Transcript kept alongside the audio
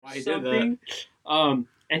something.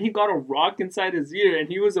 And he got a rock inside his ear, and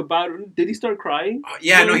he was about. Did he start crying?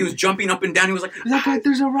 Yeah, no, he was jumping up and down. He was like,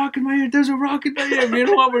 "There's a rock in my ear. There's a rock in my ear."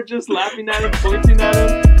 Meanwhile, we're just laughing at him, pointing at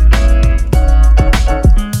him.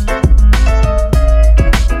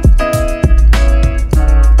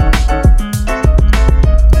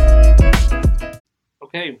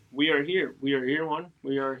 Okay, we are here. We are here, Juan.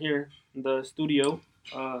 We are here in the studio.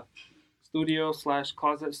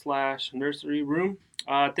 Studio/closet/nursery room.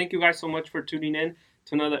 Thank you guys so much for tuning in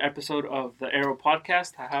to another episode of the Arrow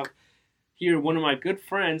Podcast. I have here one of my good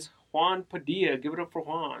friends, Juan Padilla. Give it up for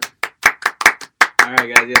Juan. All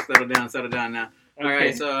right, guys. Yeah, settle down now. Okay. All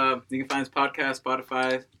right, so you can find this podcast,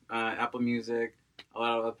 Spotify, Apple Music, a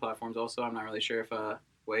lot of other platforms also. I'm not really sure if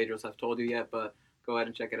what Adriels have told you yet, but go ahead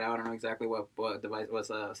and check it out. I don't know exactly what device, what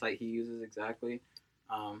site he uses exactly,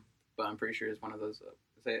 but I'm pretty sure it's one of those.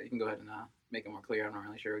 You can go ahead and make it more clear. I'm not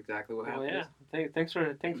really sure exactly what happened. Oh yeah, thanks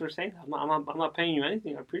for saying. I'm not paying you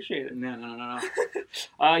anything. I appreciate it. No.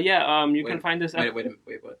 You can find this. Wait, what?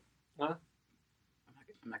 Huh?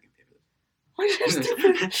 I'm not gonna pay for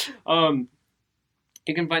this.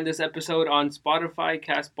 You can find this episode on Spotify,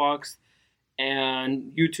 Castbox,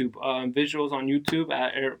 and YouTube. Visuals on YouTube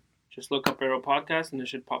at just look up Arrow Podcast and it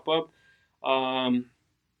should pop up.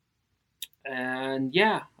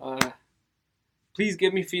 Please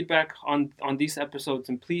give me feedback on these episodes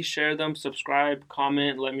and please share them, subscribe,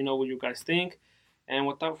 comment, let me know what you guys think. And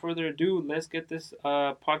without further ado, let's get this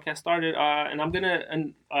podcast started. And I'm going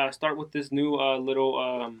to start with this new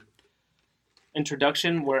little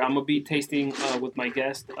introduction where I'm going to be tasting with my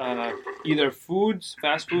guest either foods,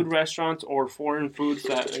 fast food restaurants, or foreign foods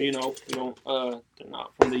that, they're not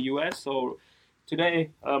from the U.S. So today,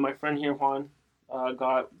 my friend here, Juan,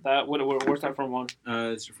 got that. Where's that from, Juan?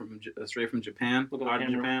 It's straight from Japan. Out of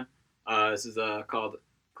Japan. This is called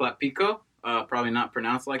Clapico. Probably not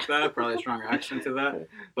pronounced like that. Probably a stronger accent to that.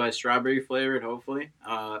 But strawberry flavored, hopefully.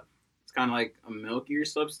 It's kind of like a milkier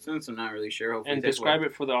substance. I'm not really sure. Hopefully, and describe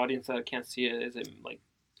it for the audience that can't see it. Is it like?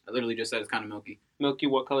 I literally just said it's kind of milky. Milky,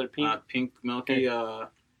 what color? Pink. Pink, milky. Okay.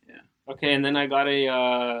 Yeah. Okay, and then I got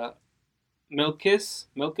a Milkis,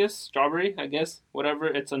 strawberry, I guess, whatever.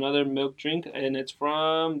 It's another milk drink, and this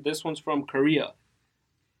one's from Korea.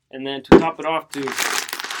 And then to top it off,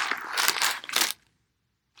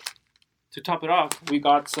 we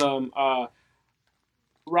got some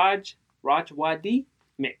Rajwadi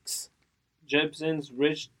mix. Jebsen's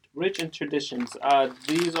rich in traditions.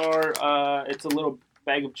 These are it's a little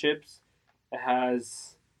bag of chips. It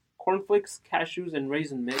has cornflakes, cashews, and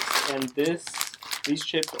raisin mix, and these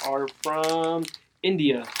chips are from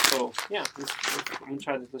India. So yeah, I'm gonna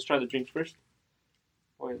try this. Let's try the drinks first.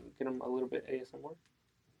 Or get them a little bit ASMR.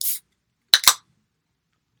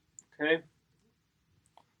 Okay.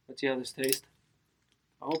 Let's see how this tastes.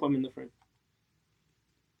 I hope I'm in the frame.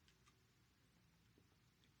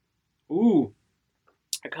 Ooh,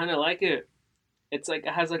 I kind of like it. It's like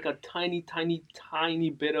it has like a tiny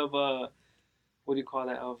bit of what do you call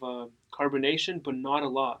that? Of carbonation, but not a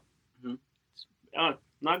lot. Not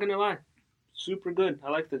gonna lie, super good. I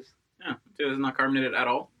like this. Yeah, it's not carbonated at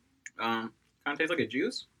all. Kind of tastes like a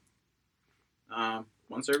juice.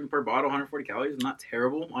 One serving per bottle, 140 calories. Not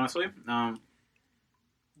terrible, honestly.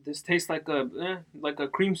 This tastes like a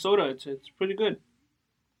cream soda. It's pretty good.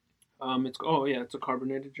 It's a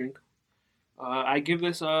carbonated drink. I give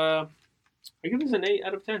this an 8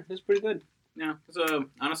 out of 10. It's pretty good. Yeah,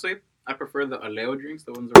 honestly, I prefer the Aleo drinks,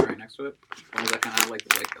 the ones that are right next to it. The ones that kind of like.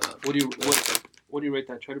 What do you rate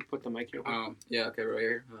that? Try to put the mic here. Yeah, okay, right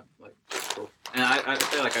here. Cool. And I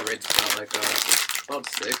feel like I'd rate this about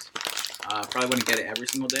 6. Probably wouldn't get it every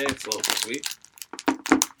single day. It's a little too sweet.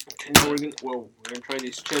 Okay, now we're gonna try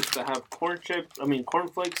these chips that have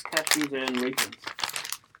cornflakes, cashews, and raisins.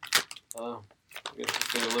 I guess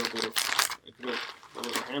just get a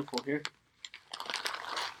little handful here.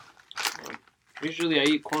 Usually I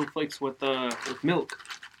eat cornflakes with milk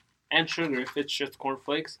and sugar if it's just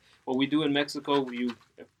cornflakes. What we do in Mexico, if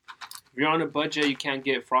you're on a budget, you can't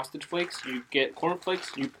get frosted flakes. You get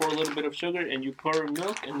cornflakes, you pour a little bit of sugar, and you pour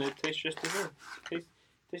milk, and it tastes just the same.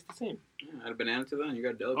 Tastes the same. Yeah, add a banana to that, and you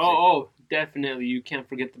got a delicacy. Oh, definitely. You can't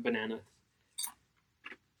forget the banana.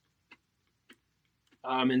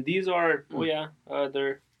 And these are,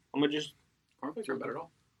 they're, I'm going to just... Cornflakes are better at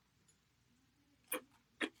all.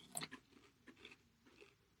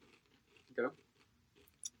 Okay.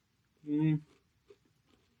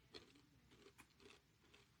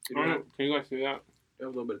 Can you guys see that? They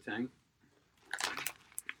have a little bit of tang.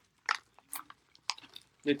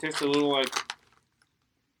 They taste a little like...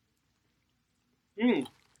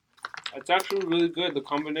 It's actually really good. The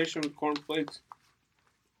combination with cornflakes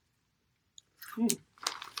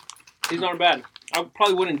These aren't bad. I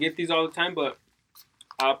probably wouldn't get these all the time, but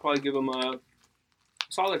I'll probably give them a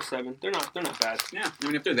solid 7. They're not bad. Yeah, I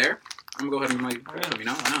mean, if they're there, I'm gonna go ahead and like grab them. You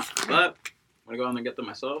know, why not? But when I go out and get them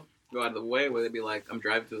myself, go out of the way, where they'd be like, I'm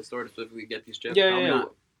driving to the store to specifically get these chips. Yeah, yeah.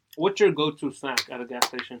 What's your go-to snack at a gas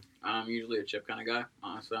station? I'm usually a chip kind of guy.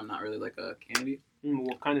 Honestly, I'm not really like a candy.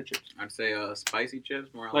 What kind of chips? I'd say spicy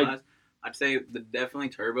chips, more or Like- less. I'd say definitely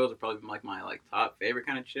turbos are probably like my like top favorite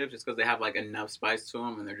kind of chips, just because they have like enough spice to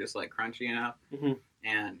them and they're just like crunchy enough. Mm-hmm.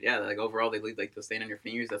 And yeah, like overall they leave like the stain on your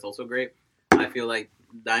fingers. That's also great. I feel like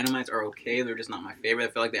Dynamites are okay. They're just not my favorite.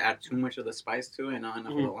 I feel like they add too much of the spice to it and not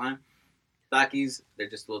enough of the lime. Takis, they're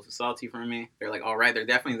just a little too salty for me. They're like all right. They're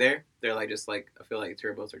definitely there. They're like just like I feel like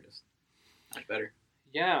turbos are just much better.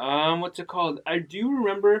 Yeah. What's it called? Do you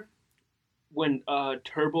remember when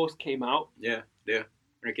turbos came out? Yeah. When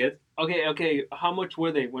you're kids. Okay. How much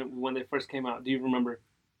were they when they first came out? Do you remember?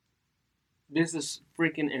 This is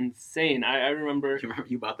freaking insane. I remember. Do you remember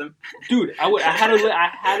you bought them? Dude,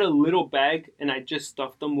 I had a little bag and I just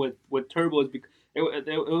stuffed them with turbos because it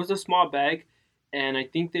was a small bag, and I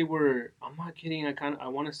think they were. I'm not kidding. I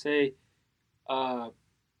want to say,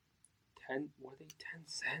 10. Were they 10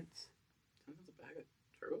 cents? 10 cents a bag of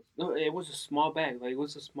turbos? No, it was a small bag. Like it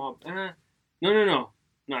was a small.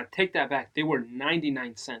 No. Take that back. They were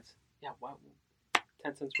 99 cents. Yeah. Wow.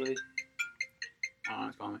 10 cents really. It's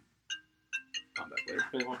calling me. Come back later.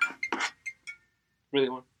 Really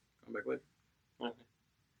one. Come back later. Okay.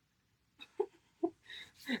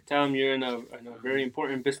 Tell him you're in a very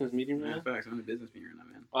important business meeting right Yeah, now. facts. I'm in a business meeting right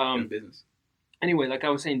now, man. I'm in business. Anyway, like I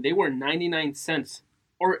was saying, they were 99 cents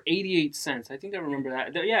or 88 cents. I think I remember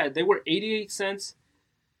that. Yeah, they were 88 cents,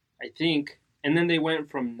 I think. And then they went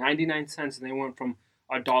from 99 cents and they went from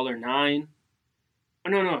 $1.09. Oh,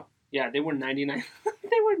 no. Yeah, they were 99.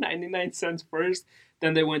 They were 99 cents first.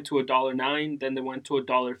 Then they went to $1.09. Then they went to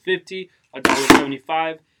 $1.50,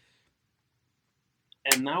 $1.75.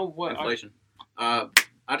 And now what? Inflation.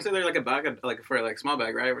 I'd say they're like a bag of, like for like small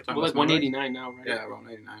bag, right? We're talking Well, about like small $1.89 now, right? Yeah, around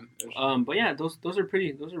 89. But yeah, those are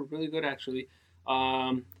pretty. Those are really good actually.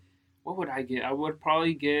 What would I get? I would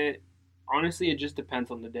probably get. Honestly, it just depends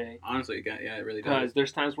on the day. Honestly, you can, yeah, it really does. Because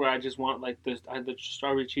there's times where I just want like the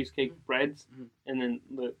strawberry cheesecake breads, Mhm. and then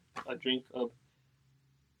a drink of.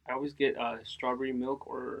 I always get strawberry milk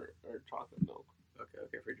or chocolate milk.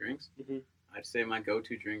 Okay, for drinks. Mm-hmm. I'd say my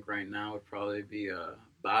go-to drink right now would probably be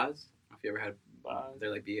Baz. If you ever had, they're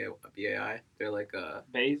like BAI. They're like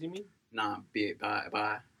Bays, you mean? Nah,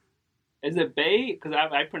 Ba. Is it Bay? Because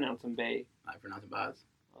I pronounce them Bay. I pronounce it Baz.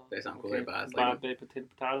 They sound Okay. cooler, Baz. Ba, Like, Bay,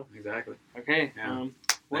 potato. exactly. Okay. Yeah.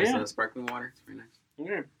 Well, Nice yeah. sparkling water. It's very nice.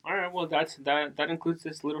 Okay. All right. Well, that includes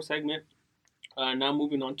this little segment. Now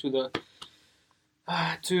moving on to the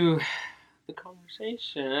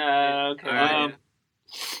conversation. Okay. All right,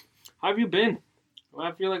 How have you been? Well,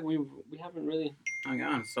 I feel like we haven't really. Oh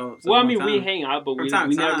yeah. So Well, I long mean, time. we hang out, but From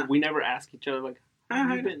time to time. we never ask each other like, how How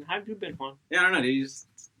have you been? How have you been, Juan? Yeah, I don't know. Dude, you just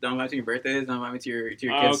don't invite me to your birthdays. Don't invite me to your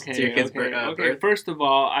kids. Okay. To your kids' Okay. birth. Okay. First of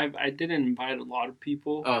all, I didn't invite a lot of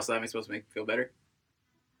people. Oh, so that makes supposed to make you feel better?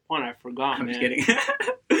 Juan, I forgot, I'm man. just kidding.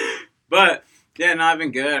 But yeah, no, I've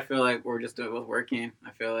been good. I feel like we're just both working.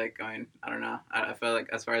 I feel like I don't know. I feel like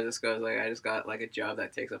as far as this goes, like I just got like a job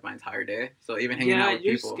that takes up my entire day. So even hanging out with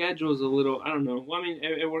your people. schedule's a little. I don't know. Well, I mean,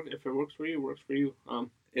 it work if it works for you, it works for you.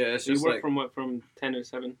 Yeah, it's So you just work like from what? From 10 to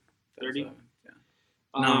 7:30. Yeah.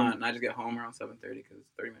 No, I just get home around 7:30 because it's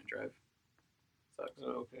a 30-minute drive. Sucks.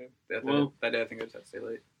 Oh, okay. That day I think I just had to stay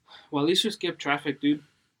late. Well, at least you skip traffic, dude.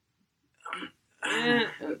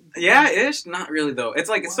 Yeah, ish. Not really though. It's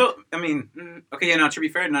like it's so. I mean, okay, yeah. No, to be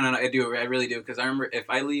fair, no, I do. I really do because I remember if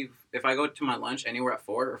I go to my lunch anywhere at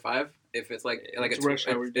 4 or 5, if it's like It's rush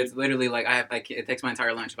hour, dude. it's literally like it takes my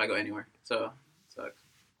entire lunch if I go anywhere. So it sucks.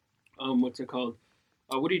 What's it called?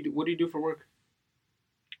 What do you do for work?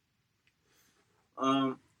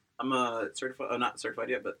 I'm a certified, not certified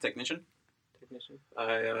yet, but technician. Technician.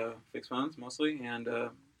 I fix phones mostly, and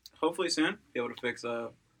hopefully soon be able to fix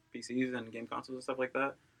PCs and game consoles and stuff like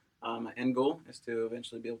that. My end goal is to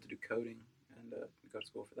eventually be able to do coding and go to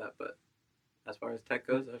school for that. But as far as tech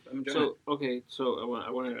goes, I'm enjoying it. Okay, so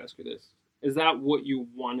I wanted to ask you this: is that what you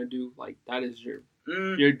want to do? Like that is your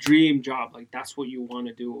Mm, dream job? Like that's what you want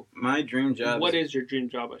to do? my dream job What is your dream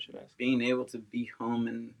job? I should ask. being able to be home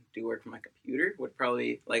and do work from my computer. Would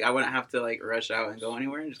probably like I wouldn't have to like rush out and go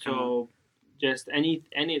anywhere and just come home. So, just any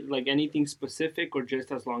like anything specific, or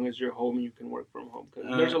just as long as you're home, you can work from home.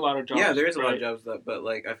 Because there's a lot of jobs. Yeah, there is a lot of right? jobs but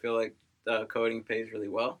like I feel like coding pays really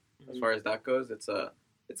well. As far as that goes, it's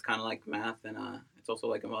kind of like math, and it's also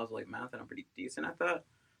like involves like math, and I'm pretty decent at that.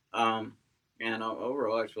 And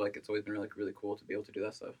overall, I feel like it's always been really cool to be able to do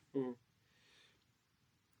that stuff.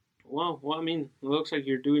 Well, I mean, it looks like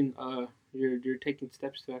you're doing you're taking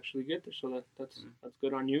steps to actually get there. So that's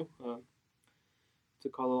good on you. To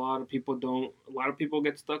call a lot of people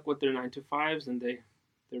get stuck with their 9 to 5s and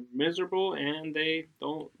they're miserable and they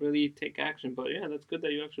don't really take action. But yeah, that's good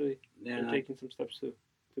that you actually are taking some steps to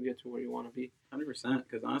get to where you want to be. 100%.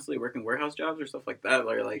 Because honestly, working warehouse jobs or stuff like that,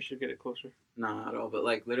 like you should get it closer. Nah, not at all. But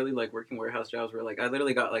like literally, like working warehouse jobs where like I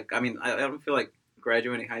literally got like I mean I don't feel like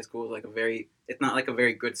graduating high school is like it's not like a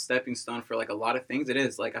very good stepping stone for like a lot of things. It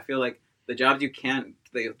is like I feel like the jobs you can't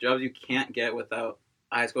get without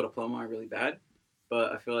a high school diploma are really bad.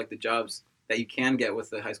 But I feel like the jobs that you can get with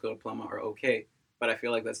the high school diploma are okay. But I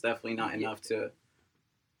feel like that's definitely not enough to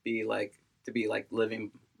be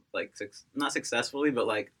living like not successfully, but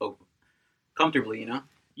like comfortably, you know?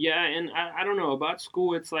 Yeah, and I don't know about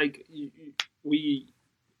school. It's like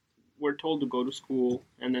we're told to go to school,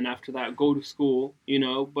 and then after that, go to school, you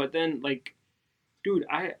know. But then, like, dude,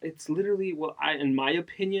 it's literally in my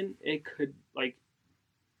opinion, it could like.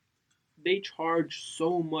 They charge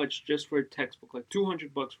so much just for a textbook, like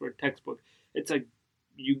 $200 for a textbook. It's like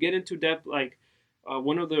you get into depth. Like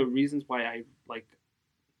one of the reasons why I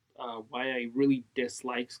really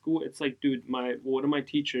dislike school. It's like, dude, one of my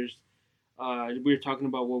teachers, we were talking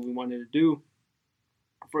about what we wanted to do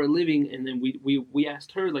for a living, and then we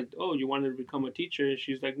asked her like, oh, you wanted to become a teacher? And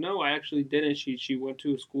she's like, no, I actually didn't. She went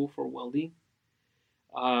to a school for welding.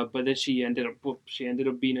 But then she ended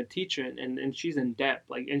up being a teacher, and she's in debt,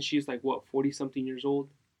 like, and she's like what 40-something years old,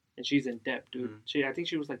 and she's in debt, dude. I think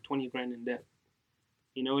she was like 20 grand in debt.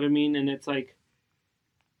 You know what I mean? And it's like,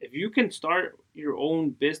 if you can start your own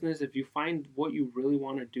business, if you find what you really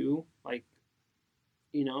want to do, like,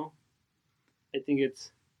 you know, I think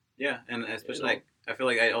it's and especially like I feel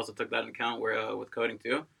like I also took that into account where with coding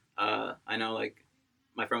too. I know like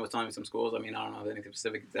my friend was telling me some schools. I mean, I don't know anything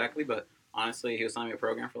specific exactly, but honestly, he was telling me a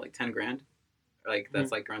program for like 10 grand. Like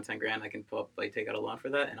that's like around 10 grand. I can take out a loan for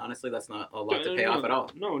that, and honestly, that's not a lot to pay off at all.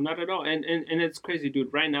 No, not at all. And it's crazy,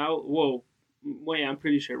 dude. Right now, yeah, I'm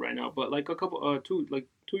pretty sure right now, but like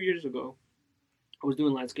 2 years ago, I was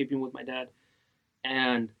doing landscaping with my dad,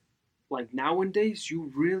 and like nowadays,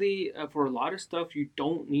 you really for a lot of stuff you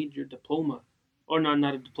don't need your diploma, or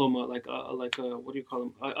not a diploma, like a what do you call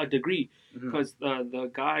them, a degree, because the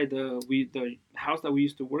guy the house that we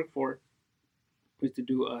used to work for. Used to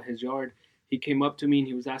do his yard. He came up to me and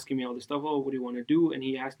he was asking me all this stuff. Oh, what do you want to do? And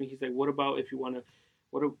he asked me, he's like, what about if you want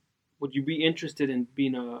to, would you be interested in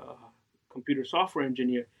being a computer software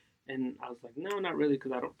engineer? And I was like, no, not really,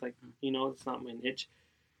 because I don't like, it's not my niche.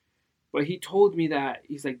 But he told me that,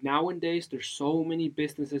 he's like, nowadays there's so many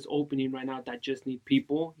businesses opening right now that just need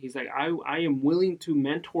people. He's like, I am willing to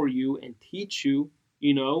mentor you and teach you,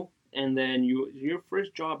 and then your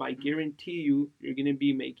first job, I guarantee you're going to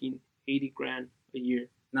be making 80 grand a year.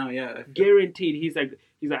 No, yeah. Guaranteed. He's like,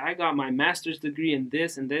 I got my master's degree in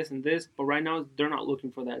this and this and this, but right now they're not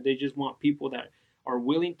looking for that. They just want people that are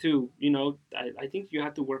willing to, I think you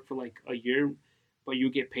have to work for like a year, but you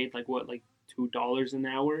get paid like what, like $2 an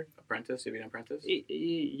hour? Apprentice? You mean apprentice?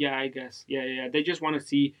 Yeah, I guess. Yeah. They just want to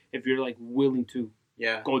see if you're like willing to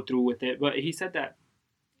go through with it. But he said that,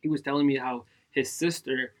 he was telling me how his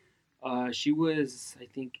sister, she was, I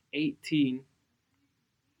think, 18,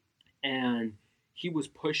 and he was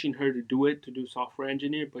pushing her to do software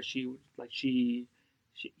engineer, but he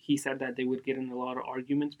said that they would get in a lot of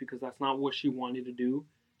arguments because that's not what she wanted to do.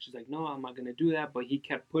 She's like, no, I'm not going to do that. But he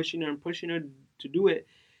kept pushing her to do it.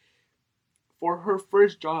 For her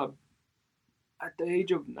first job at the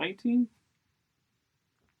age of 19,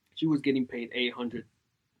 she was getting paid $800.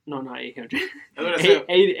 No, not 800.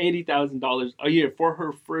 $80,000 a year for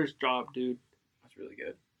her first job, dude. That's really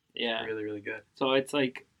good. Yeah. That's really, really good. So it's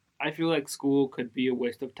like, I feel like school could be a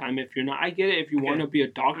waste of time if you're not. I get it if you want to be a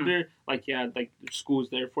doctor, like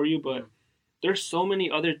school's there for you, but there's so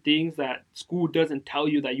many other things that school doesn't tell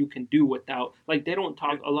you that you can do without. Like they don't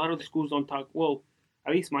talk. A lot of the schools don't talk. Well,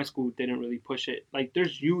 at least my school didn't really push it. Like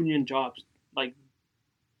there's union jobs. Like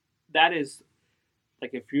that is,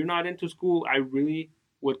 like if you're not into school, I really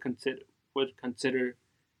would consider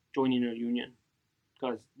joining a union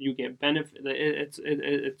because you get benefit.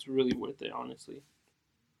 It's really worth it, honestly.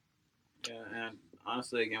 Yeah, and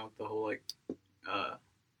honestly, again, with the whole, like,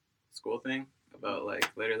 school thing, about, like,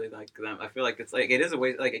 literally, like, them, I feel like it's, like, it is a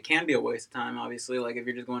waste, like, it can be a waste of time, obviously, like, if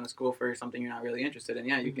you're just going to school for something you're not really interested in,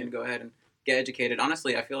 you can go ahead and get educated.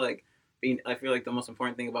 Honestly, I feel like the most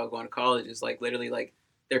important thing about going to college is, like, literally, like,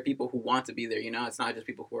 there are people who want to be there, it's not just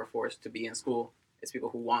people who are forced to be in school, it's people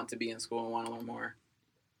who want to be in school and want to learn more,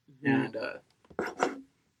 and,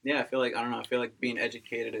 yeah, I feel like I don't know. I feel like being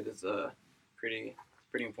educated is pretty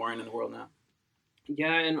important in the world now.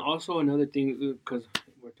 Yeah, and also another thing, because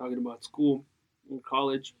we're talking about school and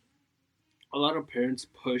college, a lot of parents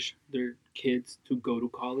push their kids to go to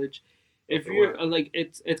college. If For you're what? like,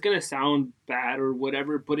 it's gonna sound bad or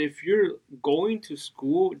whatever, but if you're going to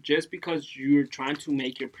school just because you're trying to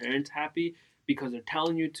make your parents happy because they're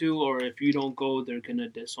telling you to, or if you don't go, they're gonna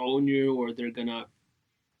disown you, or they're not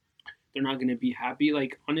gonna be happy.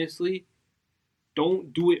 Like honestly,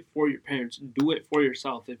 don't do it for your parents. Do it for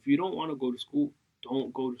yourself. If you don't want to go to school,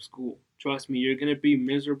 don't go to school. Trust me, you're gonna be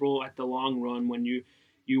miserable at the long run when you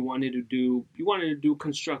wanted to do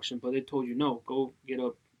construction, but they told you no, go get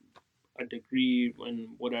a degree in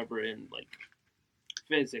whatever in like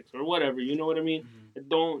physics or whatever. You know what I mean?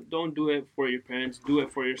 Mm-hmm. Don't do it for your parents. Do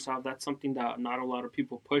it for yourself. That's something that not a lot of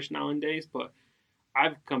people push nowadays, but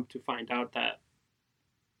I've come to find out that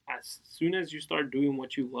as soon as you start doing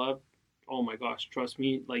what you love, oh my gosh, trust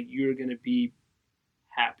me, like you're gonna be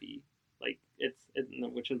happy. Like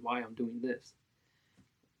which is why I'm doing this.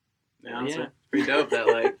 Yeah, Well, honestly, yeah. it's pretty dope that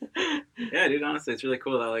like, yeah, dude. Honestly, it's really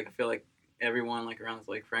cool that like I feel like everyone like around this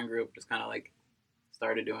like friend group just kind of like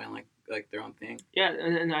started doing like their own thing. Yeah,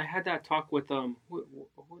 and I had that talk with who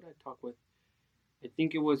did I talk with? I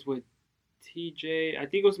think it was with TJ. I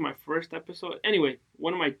think it was my first episode. Anyway,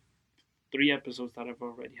 one of my 3 episodes that I've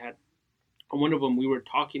already had. On one of them, we were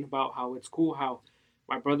talking about how it's cool how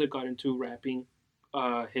my brother got into rapping.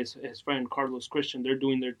 His friend Carlos Christian, they're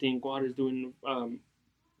doing their thing. Guad is doing,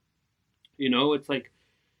 it's like,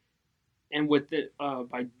 and with it,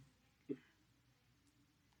 by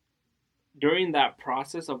during that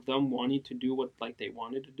process of them wanting to do what like they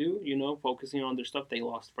wanted to do, focusing on their stuff, they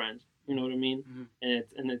lost friends. You know what I mean?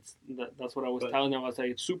 Mm-hmm. That's what I was But telling them. I was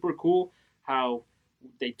like, it's super cool how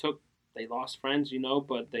they lost friends,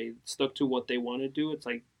 but they stuck to what they want to do. It's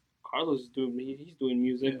like Carlos is doing he's doing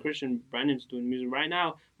music. yeah, Christian Brandon's doing music right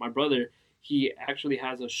now. My brother, he actually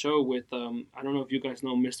has a show with I don't know if you guys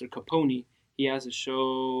know Mr. Capone. He has a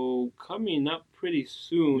show coming up pretty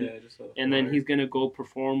soon, yeah, just and then he's gonna go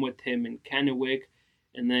perform with him in Kennewick,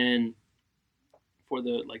 and then for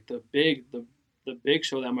the big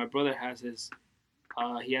show that my brother has is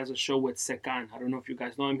he has a show with Secan. I don't know if you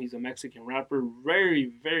guys know him. He's a Mexican rapper,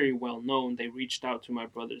 very very well known. They reached out to my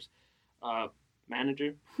brother's uh,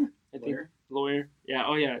 manager, I think lawyer. Yeah,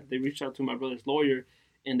 oh yeah, they reached out to my brother's lawyer,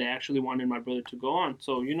 and they actually wanted my brother to go on.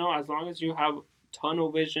 So as long as you have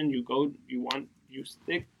tunnel vision, you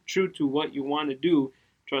stick true to what you want to do.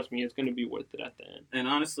 Trust me, it's gonna be worth it at the end. And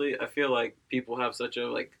honestly, I feel like people have such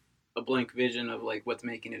a blank vision of like what's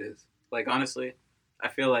making it is. Like honestly, I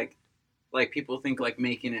feel like people think like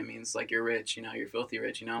making it means like you're rich, you're filthy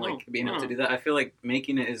rich, like being able to do that. I feel like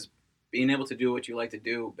making it is being able to do what you like to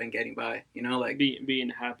do and getting by, like being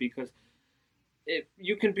happy because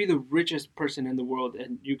you can be the richest person in the world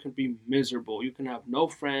and you can be miserable. You can have no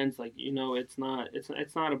friends. Like it's not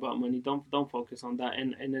about money. Don't focus on that.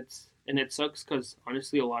 And it sucks because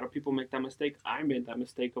honestly, a lot of people make that mistake. I made that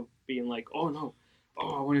mistake of being like, oh no,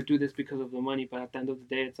 oh I want to do this because of the money. But at the end of the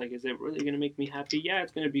day, it's like, is it really gonna make me happy? Yeah,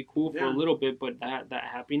 it's gonna be cool for a little bit, but that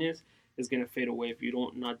happiness is gonna fade away if you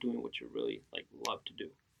don't not doing what you really like love to do.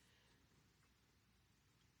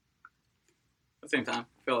 At the same time,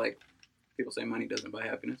 I feel like people say money doesn't buy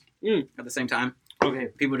happiness. Mm. At the same time, Okay.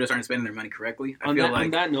 people just aren't spending their money correctly. On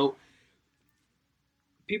that note,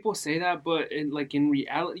 people say that, but in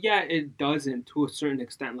reality, yeah, it doesn't to a certain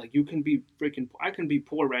extent. Like I can be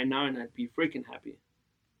poor right now and I'd be freaking happy.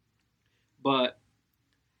 But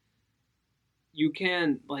you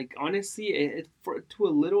can honestly, to a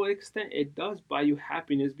little extent, it does buy you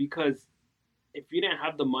happiness because if you didn't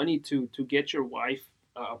have the money to get your wife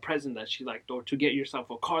a present that she liked or to get yourself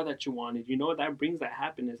a car that you wanted, that brings that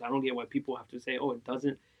happiness. I don't get why people have to say, oh, it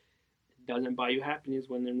doesn't buy you happiness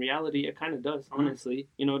when in reality it kind of does, honestly.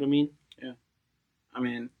 You know what I mean? Yeah. I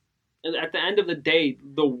mean, at the end of the day,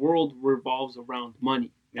 the world revolves around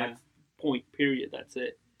money. That's point, period. That's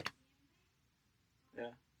it.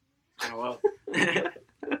 Yeah. Kind of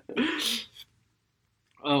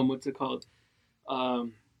well. What's it called? So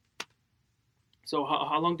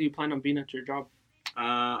how long do you plan on being at your job?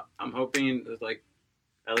 I'm hoping there's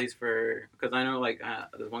at least because I know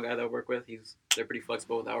there's one guy that I work with. They're pretty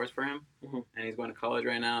flexible with hours for him, and he's going to college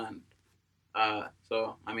right now. And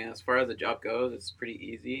so I mean, as far as the job goes, it's pretty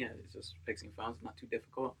easy. It's just fixing phones, not too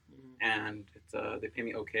difficult, and they pay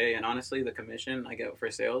me okay. And honestly, the commission I get for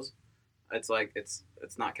sales, it's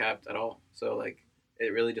not capped at all. So it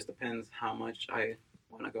really just depends how much I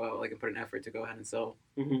want to go out and put an effort to go ahead and sell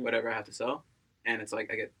whatever I have to sell, and it's I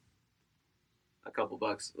get a couple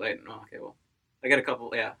bucks. No, okay, well, I get a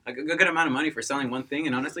good amount of money for selling one thing,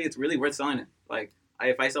 and honestly, it's really worth selling it. Like,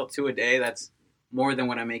 if I sell 2 a day, that's more than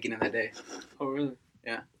what I'm making in that day. Oh, really?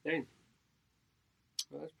 Yeah. Dang.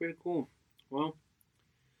 Well, that's pretty cool. Well,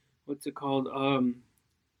 what's it called? How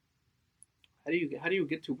do you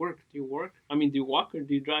get to work? Do you work? I mean, do you walk or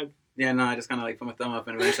do you drive? Yeah, no, I just kind of like put my thumb up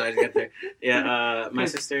and eventually I just get there. Yeah, my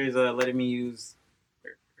sister is letting me use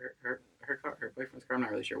her car, her boyfriend's car. I'm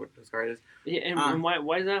not really sure what his car it is. Yeah, and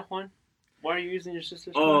why is that, Juan? Why are you using your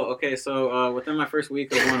sister's car? Oh, okay. So within my first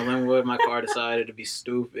week of going to Linwood, my car decided to be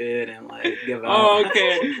stupid and like give out. Oh,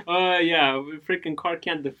 okay. Yeah, freaking car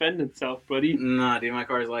can't defend itself, buddy. Nah, dude, my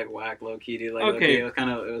car is like whack, low key, dude. Like, okay.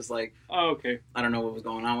 It was like. Oh, okay. I don't know what was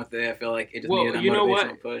going on with it. I feel like it just well, needed that you know motivational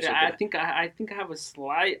what? push. Yeah, I think I have a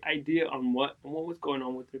slight idea on what was going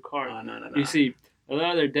on with your car. Oh, no. You see, the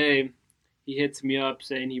other day, he hits me up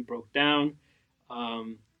saying he broke down,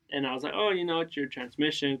 and I was like, oh, it's your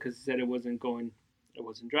transmission, because he said it wasn't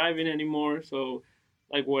driving anymore. So,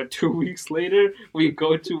 like, 2 weeks later, we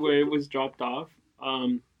go to where it was dropped off.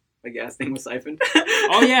 The gas thing was siphoned.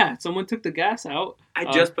 Oh yeah, someone took the gas out. I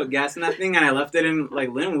just put gas in that thing and I left it in like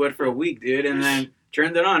Linwood for a week, dude, and then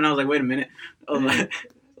turned it on. And I was like, wait a minute. I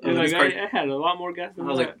had a lot more gas than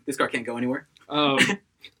that. I was like, this car can't go anywhere.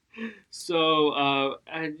 So I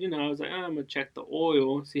was like, I'm gonna check the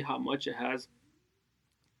oil, see how much it has.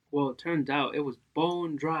 Well, it turned out it was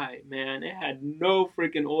bone dry, man. It had no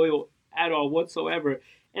freaking oil at all whatsoever.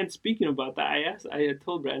 And speaking about that, I had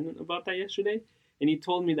told Brandon about that yesterday, and he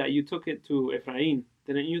told me that you took it to Efrain.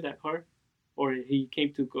 Didn't you, that car? Or he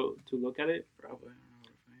came to go to look at it? Probably.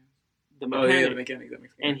 The mechanic. Oh, yeah, the mechanic.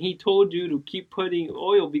 And he told you to keep putting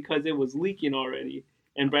oil because it was leaking already.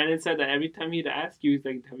 And Brandon said that every time he'd ask you, he's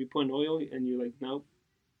like, have you put in oil? And you're like, nope.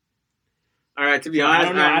 All right, to be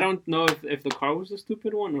honest, I don't know if the car was the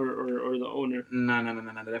stupid one or the owner. No,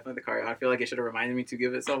 definitely the car. I feel like it should have reminded me to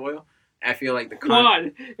give it some oil. I feel like the car.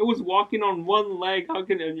 God, it was walking on one leg. How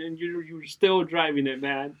can and you were still driving it,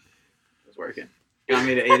 man? It was working. Got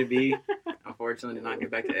me to A to B. Unfortunately, did not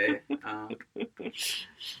get back to A.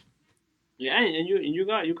 Yeah, and you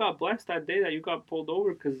got blessed that day that you got pulled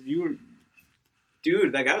over because you were.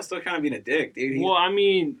 Dude, that guy was still kind of being a dick, dude. Well, I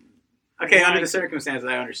mean. Okay, under the circumstances,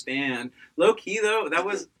 I understand. Low key though, that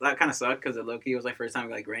kind of sucked because low key was my first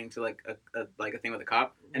time like running to like a thing with a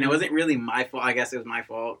cop, and it wasn't really my fault. I guess it was my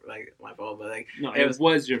fault, but like no, it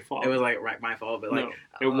was your fault. It was like my fault, but like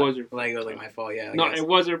no, it was your fault. Like it was like my fault. Yeah. No, it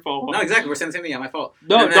was your fault. No, exactly. We're saying the same thing. Yeah, my fault.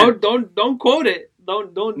 No, don't quote it.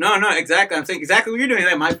 Don't. No, exactly. I'm saying exactly what you're doing.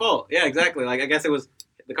 Like my fault. Yeah, exactly. Like I guess it was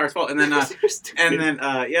the car's fault, and then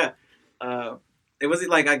it was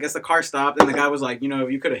like I guess the car stopped, and the guy was like,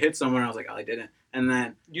 you could have hit someone. I was like, oh, I didn't. And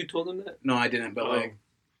then you told him that? No, I didn't. But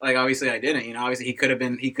like obviously I didn't. Obviously he could have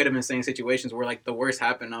been saying situations where like the worst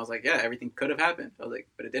happened. And I was like, yeah, everything could have happened. I was like,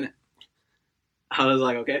 but it didn't. I was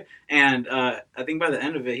like, okay. And I think by the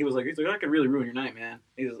end of it, he's like, I could really ruin your night, man.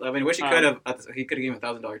 Wish he could have. He could have given him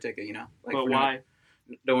a $1,000 ticket. Like, but why?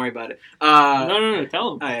 Don't worry about it. No.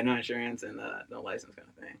 Tell him. I had no insurance and no license, kind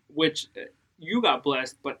of thing. Which. You got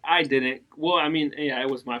blessed, but I didn't. Well, I mean, yeah, it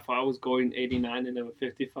was my fault. I was going 89 and then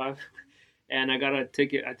 55, and I got a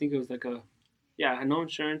ticket. I think it was like no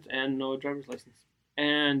insurance and no driver's license,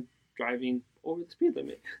 and driving over the speed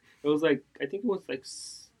limit. It was like I think it was like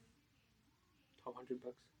 $1,200.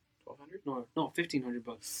 1,200? No,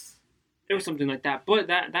 $1,500. It was something like that. But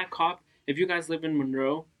that cop, if you guys live in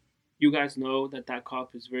Monroe, you guys know that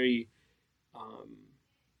cop is very.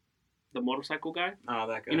 The motorcycle guy. Oh,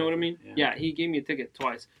 that guy. You know what I mean? Yeah, he gave me a ticket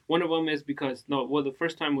twice. One of them is because the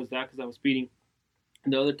first time was that because I was speeding,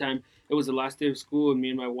 and the other time it was the last day of school, and me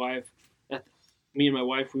and my wife,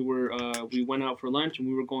 we went out for lunch and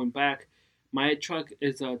we were going back. My truck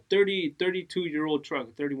is a 32-year-old truck,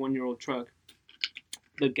 a 31-year-old truck.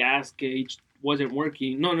 The gas gauge wasn't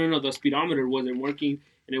working. No, the speedometer wasn't working,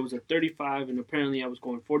 and it was a 35, and apparently I was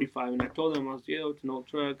going 45, and I told him it's an old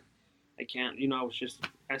truck. I can't, I was just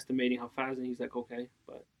estimating how fast, and he's like, okay,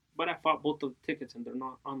 but I fought both the tickets, and they're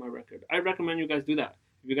not on my record. I recommend you guys do that.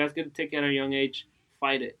 If you guys get a ticket at a young age,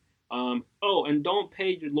 fight it. And don't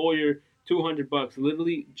pay your lawyer $200.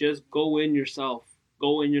 Literally, just go in yourself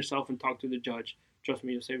and talk to the judge. Trust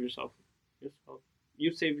me, you'll save yourself.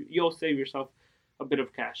 You'll save yourself a bit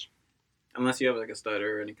of cash. Unless you have like a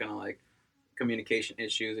stutter or any kind of like communication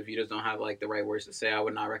issues, if you just don't have like the right words to say, I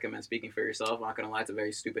would not recommend speaking for yourself. I'm not gonna lie, it's a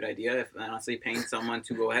very stupid idea. If honestly paying someone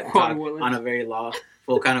to go ahead and talk on a very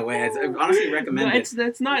lawful kind of way, it's honestly recommended.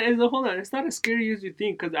 It's not as scary as you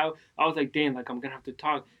think. Because I was like, damn, like I'm gonna have to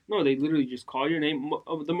talk. No, they literally just call your name.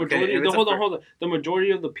 The majority, hold on. The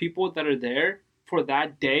majority of the people that are there for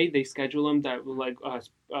that day, they schedule them that like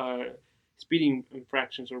speeding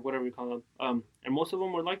infractions or whatever you call them. And most of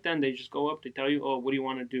them were like that, and they just go up, they tell you, oh, what do you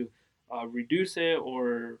want to do? Reduce it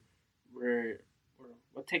or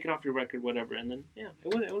take it off your record, whatever. And then, yeah,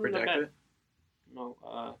 it wasn't that bad. It? No,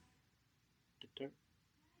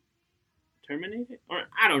 terminate it? Or,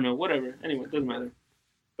 I don't know, whatever. Anyway, it doesn't matter.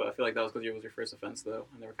 But I feel like that was because it was your first offense, though,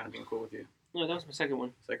 and they were kind of being cool with you. No, that was my second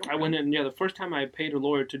one. Second I one? went in, the first time I paid a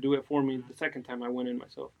lawyer to do it for me. The second time I went in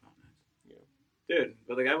myself. Oh, nice. Yeah. Dude,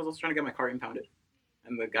 but the guy was also trying to get my car impounded.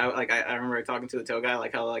 And the guy, like, I remember talking to the tow guy,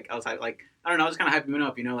 like, how, like, I was, like, I don't know, I was kind of hyping him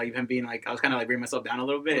up, you know, like, him being, like, I was kind of, like, bringing myself down a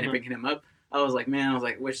little bit and bringing him up. I was like, man,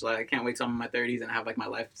 wish, like, I can't wait till I'm in my 30s and have, like, my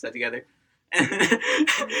life set together.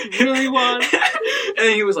 Really want?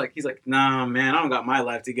 And he's like, nah, man, I don't got my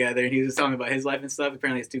life together. And he was just telling me about his life and stuff.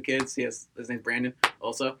 Apparently, he has 2 kids. His name's Brandon,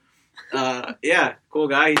 also. Yeah, cool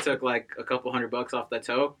guy. He took like a couple $100 off that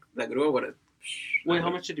tow. That grua. Wait, how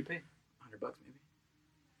much did you pay? $100 maybe.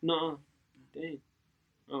 No, dang.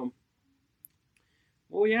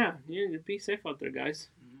 Well, yeah, be safe out there, guys.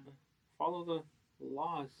 Mm-hmm. Follow the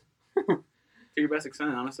laws. To your best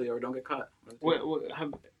extent, honestly, or don't get caught. Wait,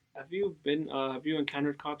 have you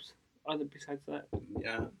encountered cops other besides that?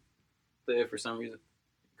 Yeah, they for some reason.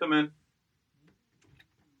 Come in.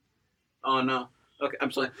 Oh no. Okay,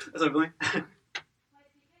 I'm sorry. That's everything.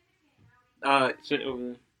 Sit over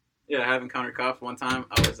there. Yeah, I have encountered cops. One time,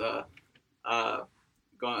 I was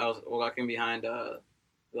walking behind the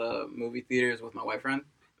movie theaters with my white friend.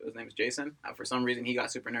 His name is Jason. For some reason, he got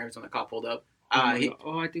super nervous when the cop pulled up. I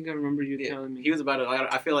think I remember you telling me. He was about to.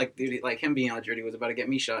 I feel like, dude, like him being all dirty was about to get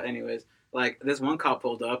me shot. Anyways, like this one cop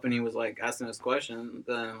pulled up and he was like asking us questions.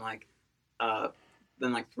 Then 3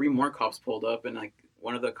 more cops pulled up and like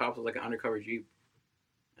one of the cops was like an undercover Jeep.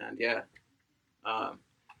 And yeah,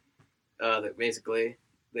 basically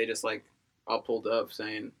they just like all pulled up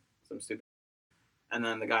saying some stupid. And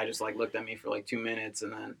then the guy just like looked at me for like 2 minutes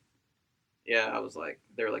and then yeah, I was like,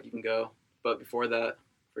 they were like, you can go. But before that,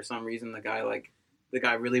 for some reason, the guy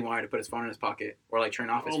really wanted to put his phone in his pocket or like turn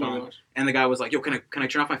off his phone. And the guy was like, yo, can I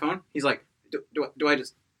turn off my phone? He's like, do I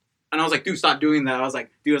just? And I was like, dude, stop doing that. I was like,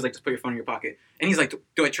 just put your phone in your pocket. And he's like,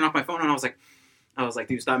 do I turn off my phone? And I was like,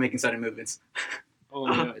 dude, stop making sudden movements.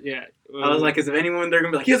 Oh yeah. I was like, because if anyone, they're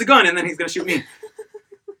gonna be like, he has a gun, and then he's gonna shoot me.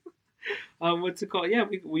 What's it called? Yeah,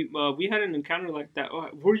 we had an encounter like that. Oh,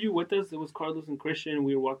 were you with us? It was Carlos and Christian.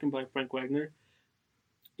 We were walking by Frank Wagner.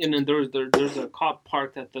 And then there's a cop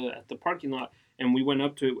parked at the parking lot, and we went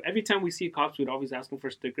up to. Every time we see cops, we'd always ask them for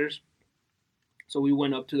stickers. So we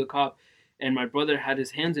went up to the cop, and my brother had his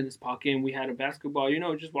hands in his pocket, and we had a basketball,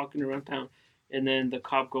 just walking around town. And then the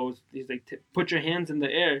cop goes, he's like, "Put your hands in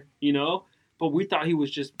the air," But we thought he was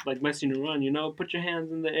just like messing around, Put your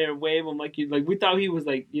hands in the air, wave them like we thought he was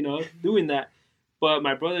like, doing that. But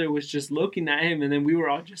my brother was just looking at him, and then we were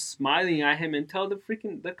all just smiling at him until the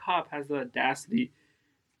cop has the audacity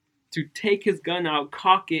to take his gun out,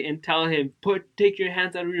 cock it, and tell him, take your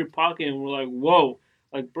hands out of your pocket. And we're like, whoa.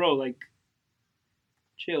 Like, bro, like,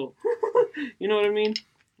 chill. You know what I mean?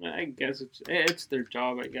 I guess it's their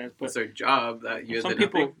job, I guess. But it's their job that you some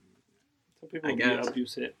people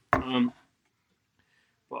abuse it. But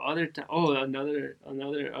another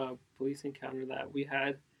police encounter that we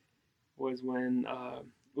had was when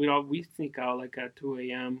we sneak out like at 2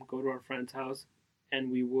 a.m., go to our friend's house, and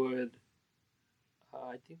we would...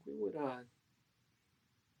 I think we would, what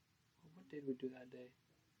did we do that day?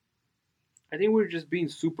 I think we were just being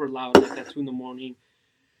super loud, like at 2 in the morning.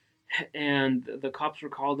 And the cops were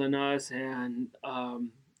called on us, and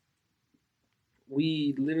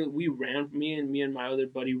we ran, me and my other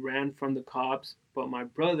buddy ran from the cops, but my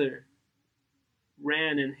brother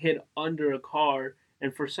ran and hid under a car,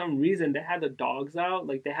 and for some reason they had the dogs out,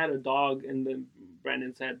 like they had a dog, and then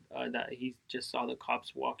Brandon said that he just saw the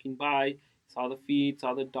cops walking by, saw the feet,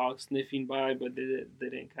 saw the dog sniffing by, but they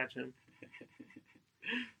didn't catch him.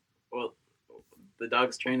 Well, the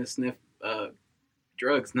dog's trained to sniff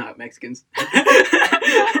drugs, not Mexicans.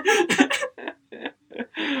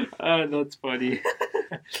 That's funny.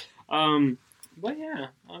 But yeah,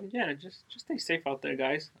 just stay safe out there,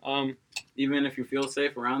 guys. Even if you feel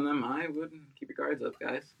safe around them, I wouldn't keep your guards up,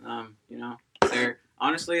 guys. They're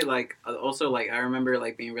honestly like also like I remember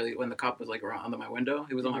like being really when the cop was like around under my window,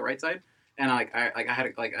 he was on my right side. And I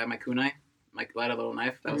had my kunai, my light a little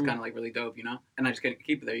knife that was kind of like really dope, and I just couldn't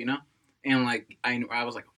keep it there, and like I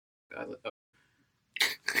was like,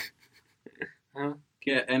 huh?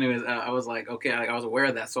 Yeah. Anyways, I was like, okay, like, I was aware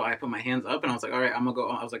of that, so I put my hands up and I was like, all right, I'm gonna go.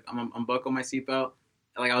 I was like, I'm gonna unbuckle my seatbelt.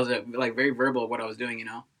 Like I was like very verbal of what I was doing, It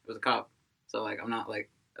was a cop, so like I'm not like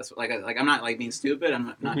that's like I'm not like being stupid.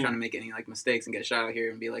 I'm not trying to make any like mistakes and get shot out here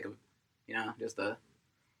and be like just a.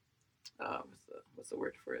 what's the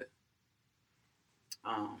word for it?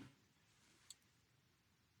 I'll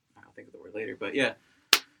think of the word later. But yeah,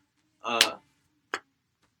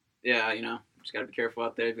 yeah, just gotta be careful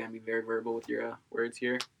out there. You're gonna be very verbal with your words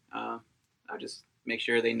here. I'll just make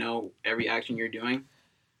sure they know every action you're doing.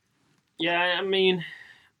 Yeah, I mean,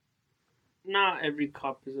 not every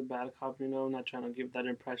cop is a bad cop, I'm not trying to give that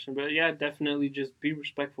impression, but yeah, definitely just be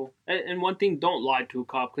respectful. And one thing, don't lie to a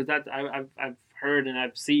cop, because I've heard and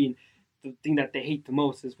I've seen the thing that they hate the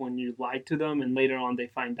most is when you lie to them and later on they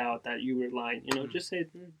find out that you were lying. Just say,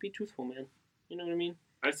 be truthful, man. You know what I mean?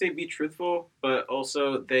 I'd say be truthful, but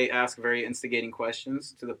also they ask very instigating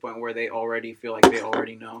questions to the point where they already feel like they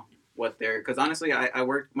already know what they're. Because honestly, I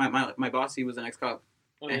worked my boss. He was an ex-cop,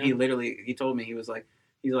 and he told me he's like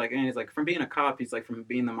from being a cop, he's like from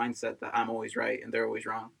being the mindset that I'm always right and they're always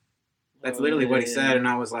wrong. That's literally what he said, and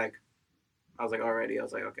I was like already. I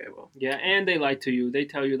was like, okay, well. Yeah, and they lie to you. They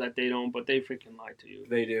tell you that they don't, but they freaking lie to you.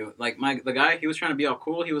 They do. Like the guy, he was trying to be all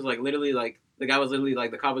cool. He was like literally like the guy was literally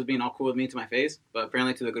like the cop was being all cool with me to my face, but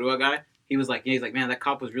apparently to the grua guy, he's like, man, that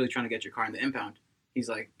cop was really trying to get your car in the impound. He's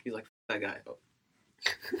like F that guy. Oh.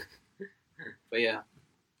 But yeah.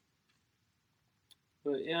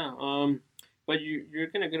 But yeah, but you're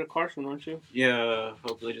gonna get a car soon, aren't you? Yeah,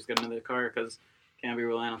 hopefully just get another car because can't be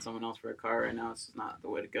relying on someone else for a car right now. It's just not the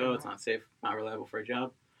way to go. It's not safe, not reliable for a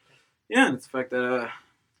job. Yeah, and it's the fact that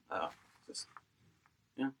just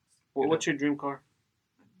yeah. What's your dream car?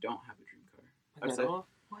 I don't have a dream car.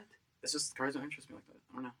 What? It's just cars don't interest me like that.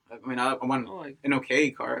 I don't know. I mean, I want an okay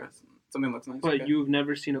car. Something that looks nice. But you've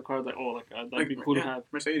never seen a car that'd be cool to have.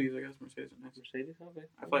 Mercedes, I guess. Mercedes are nice. Mercedes, okay.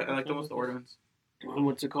 I like the most older ones.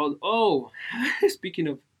 What's it called? Oh, speaking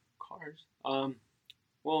of cars,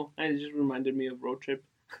 well, it just reminded me of road trip.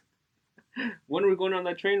 When are we going on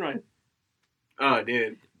that train ride? Oh,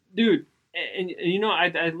 dude, and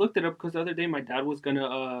I looked it up because the other day my dad was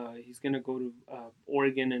he's gonna go to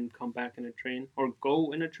Oregon and come back in a train, or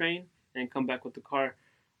go in a train and come back with the car,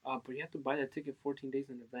 but you have to buy that ticket 14 days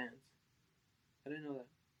in advance. I didn't know that,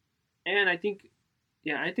 and I think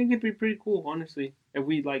it'd be pretty cool, honestly, if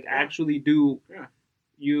we actually do. Yeah.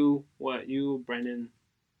 You and Brendan.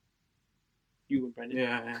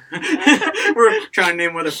 Yeah. We're trying to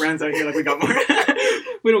name other friends out here like we got more.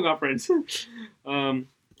 We don't got friends.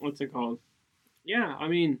 What's it called? Yeah, I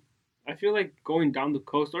mean, I feel like going down the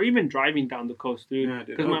coast or even driving down the coast, dude. Yeah,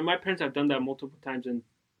 dude. Because my parents have done that multiple times and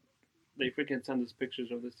they freaking send us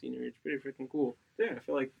pictures of the scenery. It's pretty freaking cool. Yeah, I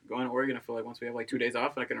feel like going to Oregon, I feel like once we have 2 days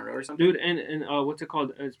off, in a row or something. Dude, and what's it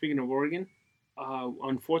called? Speaking of Oregon,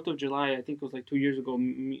 on 4th of July, I think it was 2 years ago,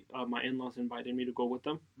 my in-laws invited me to go with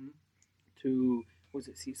them to, was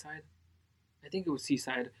it Seaside? I think it was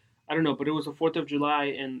Seaside. I don't know, but it was the 4th of July,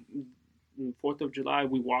 and 4th of July,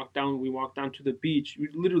 we walked down to the beach. You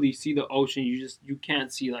literally see the ocean. You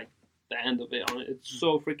can't see the end of it on it. It's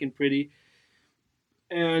so freaking pretty.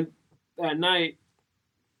 And at night,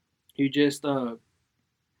 you just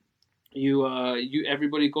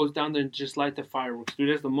everybody goes down there and just light the fireworks. Dude,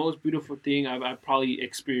 that's the most beautiful thing I've probably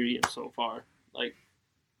experienced so far.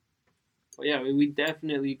 But yeah, we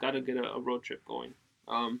definitely gotta get a road trip going.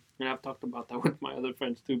 And I've talked about that with my other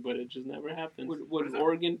friends too, but it just never happened. Would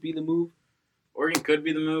Oregon be the move? Oregon could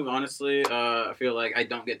be the move, honestly. I feel like I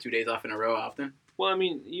don't get 2 days off in a row often. Well, I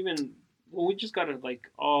mean, we just gotta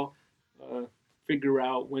all figure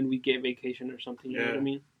out when we get vacation or something. You know what I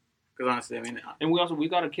mean? Because honestly, I mean, and we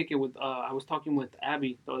gotta kick it with. I was talking with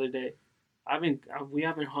Abby the other day. We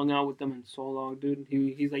haven't hung out with them in so long, dude.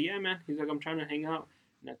 He's like, yeah, man. He's like, I'm trying to hang out,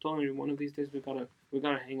 and I told him one of these days we gotta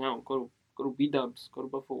hang out, go to B-Dubs, go to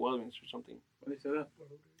Buffalo Wild Wings or something. When did you say that?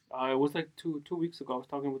 It was 2 weeks ago. I was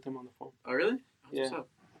talking with him on the phone. Oh, really? What's up?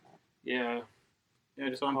 Yeah. Yeah,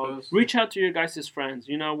 just on post. Reach out to your guys' friends.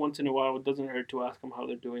 Once in a while, it doesn't hurt to ask them how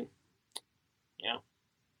they're doing. Yeah.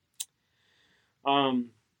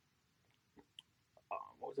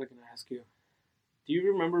 What was I gonna ask you? Do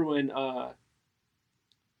you remember when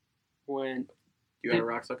you had a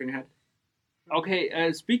rock stuck in your head?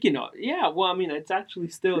 Okay, speaking of, yeah, well, I mean, it's actually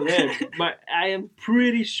still there, but I am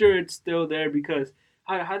pretty sure it's still there because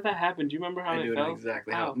how did that happen? Do you remember how I it fell? I know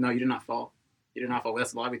exactly how. No, you did not fall. You did not fall.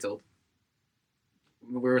 That's the lobby told.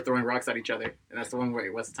 We were throwing rocks at each other, and that's the one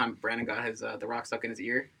where what's the time Brandon got his the rock stuck in his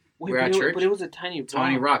ear. Wait, we were at church. But it was a tiny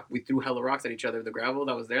rock. We threw hella rocks at each other. The gravel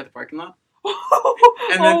that was there at the parking lot.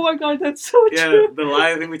 And then, oh my god, that's so true. Yeah, the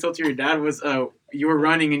lie thing we told to your dad was you were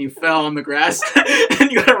running and you fell on the grass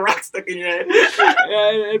and you got a rock stuck in your head.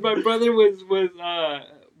 Yeah, and my brother was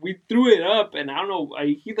we threw it up and I don't know,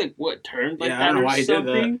 he turned like that or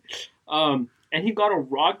something. and he got a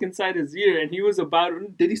rock inside his ear, and he was about.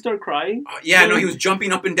 Did he start crying? Yeah, no, he was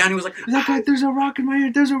jumping up and down. He was like, He's like, there's a rock in my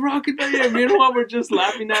ear. There's a rock in my ear. Meanwhile, we're just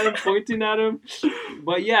laughing at him, pointing at him.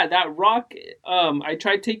 But yeah, that rock. I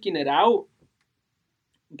tried taking it out,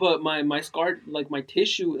 but my scar, like my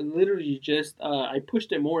tissue, literally just I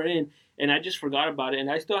pushed it more in, and I just forgot about it. And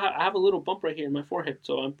I still I have a little bump right here in my forehead,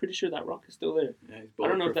 so I'm pretty sure that rock is still there. yeah, he's I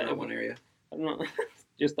don't know if that one area. I don't know,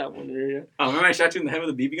 just that one area. Oh, remember I shot you in the head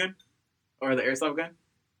with a BB gun? Or the airsoft gun?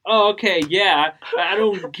 Oh, okay, yeah. I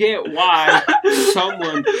don't get why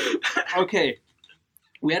someone... Okay,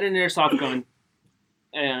 we had an airsoft gun,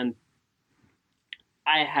 and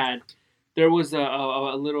there was a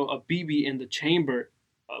BB in the chamber.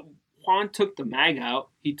 Juan took the mag out.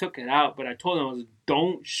 He took it out, but I told him, I was like,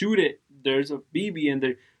 don't shoot it. There's a BB in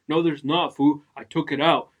there. No, there's not, fool. I took it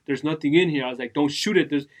out. There's nothing in here. I was like, don't shoot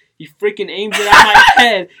it. He freaking aims it at my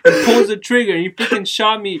head and pulls the trigger, and he freaking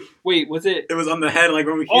shot me. Wait, was it? It was on the head, like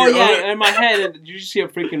over here. Oh, yeah, in my head. And you just see a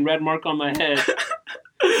freaking red mark on my head.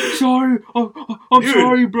 Sorry. I'm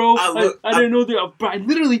sorry, bro. I didn't know that. I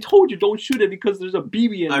literally told you don't shoot it because there's a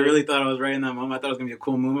BB in I there. really thought I was right in that moment. I thought it was going to be a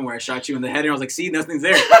cool moment where I shot you in the head, and I was like, see, nothing's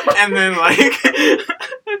there. And then, like...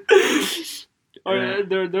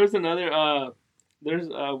 There's another...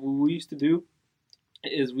 what we used to do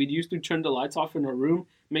is we used to turn the lights off in our room,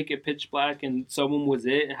 make it pitch black, and someone was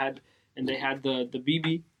and they had the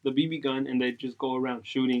BB gun, and they'd just go around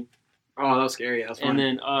shooting. Oh, that was scary. That was fun. And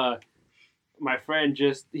then my friend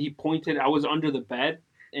he pointed. I was under the bed,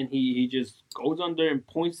 and he just goes under and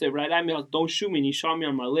points it right at me. I was, don't shoot me, and he shot me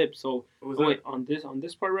on my lip. So wait, on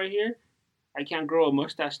this part right here, I can't grow a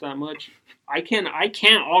mustache that much. I can't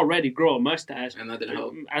already grow a mustache, and that didn't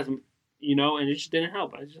help. And it just didn't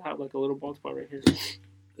help. I just have like a little bald spot right here.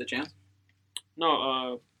 The chance?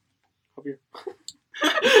 No, up here.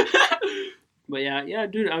 But yeah,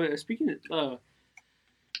 dude. I mean, speaking of,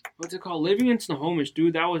 what's it called? Living in Snohomish,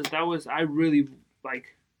 dude. That was. I really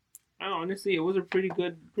like. Honestly, it was a pretty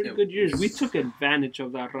good years. We took advantage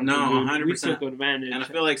of that. No, 100%. We took advantage, and I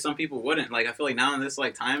feel like some people wouldn't. Like I feel like now in this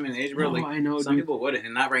like time and age, bro. Oh, like I know, some dude. people wouldn't,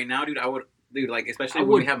 and not right now, dude. I would. Dude, like, especially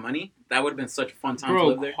when we have money, that would have been such a fun time to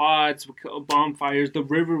live there. Quads, bonfires, the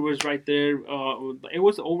river was right there. It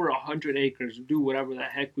was over 100 acres. Do whatever the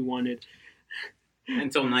heck we wanted.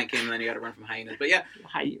 Until night came, and then you got to run from hyenas. But yeah.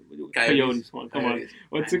 Coyotes. Come on.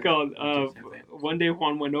 What's it called? One day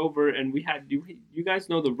Juan went over, and we had, you guys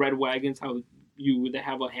know the red wagons, how they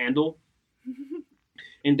have a handle?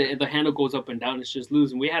 And the handle goes up and down. It's just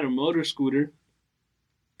loose. And we had a motor scooter.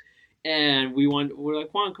 And we're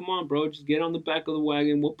like, Juan, come on, bro. Just get on the back of the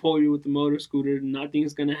wagon. We'll pull you with the motor scooter.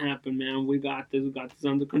 Nothing's going to happen, man. We got this. We got this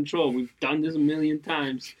under control. We've done this a million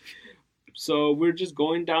times. So we're just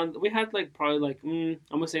going down. We had probably I'm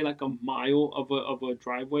going to say like a mile of a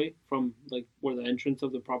driveway from like where the entrance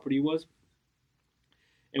of the property was.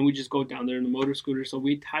 And we just go down there in the motor scooter. So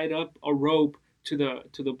we tied up a rope to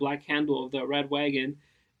the black handle of that red wagon.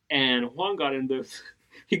 And Juan got in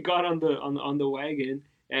he got on the wagon.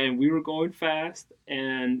 And we were going fast,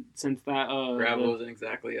 and since that gravel wasn't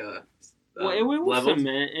exactly it was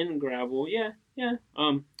cement and gravel, yeah.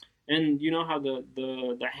 And you know how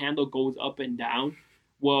the handle goes up and down.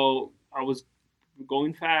 Well, I was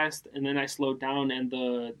going fast, and then I slowed down, and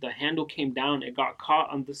the handle came down. It got caught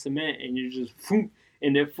on the cement, and you just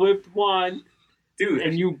and it flipped one. Dude,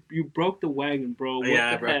 and you broke the wagon, bro. What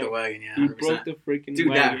I broke the wagon. Yeah, 100%. You broke the freaking dude,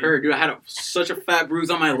 wagon. That hurt, dude. I had such a fat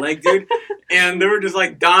bruise on my leg, dude, and they were just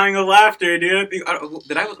like dying of laughter, dude.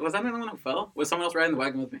 Was I the only one who fell? Was someone else riding the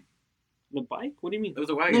wagon with me? The bike? What do you mean? It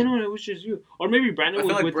was a wagon. No, it was just you. Or maybe Brandon was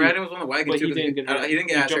with you. I feel like Brandon was on the wagon too. He didn't get hurt. He didn't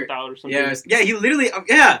get hurt. He jumped out or something. Yeah, he literally.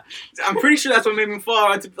 Yeah, I'm pretty sure that's what made me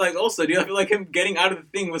fall. Also, dude, I feel like him getting out of the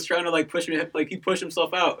thing was trying to like push me. Like he pushed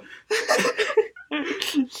himself out.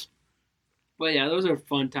 But yeah, those are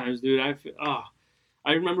fun times, dude. I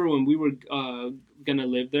remember when we were gonna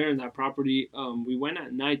live there in that property. We went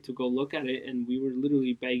at night to go look at it, and we were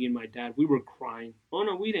literally begging my dad. We were crying. Oh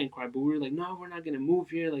no, we didn't cry, but we were like, no, we're not gonna move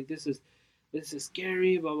here. Like this is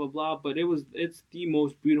scary, blah blah blah. But it's the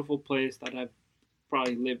most beautiful place that I've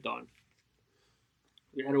probably lived on.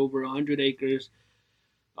 We had over 100 acres.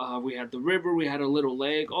 We had the river. We had a little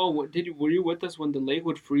lake. Oh, were you with us when the lake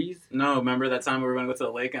would freeze? No, remember that time we were going to go to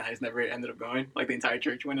the lake and I just never ended up going? Like the entire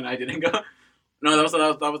church went and I didn't go? No,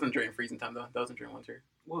 that wasn't during freezing time though. That wasn't during winter.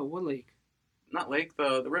 What lake? Not lake,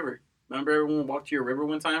 the river. Remember everyone walked to your river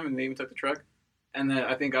one time and they even took the truck? And then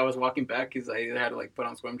I think I was walking back because I either had to like put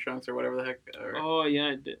on swim trunks or whatever the heck. Oh, yeah,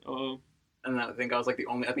 I did. Oh. And then I think I was like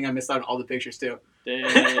I think I missed out on all the pictures too.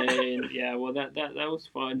 Dang. Yeah, well that was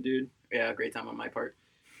fun, dude. Yeah, great time on my part.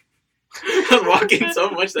 I was walking so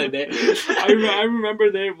much that day. I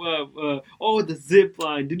remember there. The zip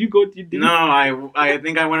line. Did you go? No, I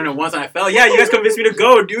think I went in it once and I fell. Yeah, you guys convinced me to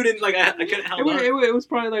go, dude, and like I couldn't help it. It was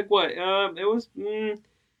probably like what? It was.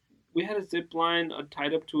 We had a zip line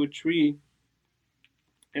tied up to a tree.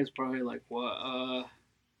 It's probably like what?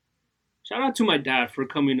 Shout out to my dad for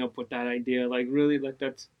coming up with that idea. Like really, like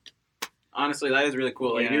that's. Honestly, that is really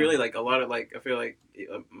cool. Like Yeah. you really like a lot of like I feel like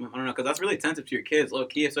I don't know because that's really attentive to your kids, low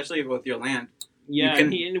key, especially with your land. Yeah,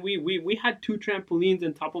 can- and we had 2 trampolines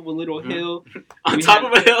on top of a little hill. On We top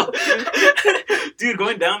of a hill, dude,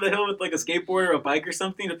 going down the hill with like a skateboard or a bike or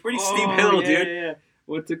something. It's a pretty steep hill, dude. Yeah.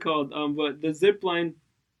 What's it called? But the zip line.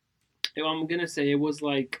 I'm gonna say it was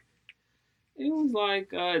like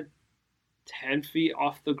 10 feet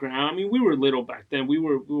off the ground. I mean, we were little back then. We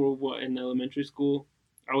were what, in elementary school.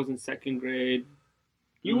 I was in 2nd grade.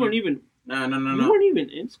 You weren't even. No. You weren't even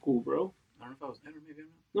in school, bro. I don't know if I was there. Maybe I'm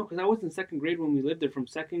not. No, because I was in 2nd grade when we lived there. From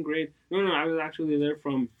 2nd grade. No, I was actually there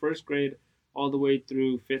from 1st grade all the way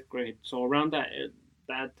through 5th grade. So around that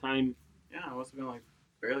time. Yeah, I must have been like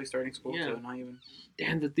barely starting school, so not even.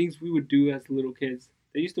 Damn, the things we would do as little kids.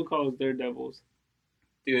 They used to call us daredevils.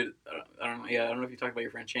 Dude, I don't know. Yeah, I don't know if you talked about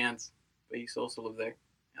your friend Chance, but he used to also live there,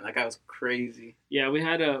 and that guy was crazy. Yeah, we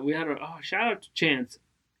had a shout out to Chance.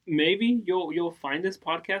 Maybe you'll find this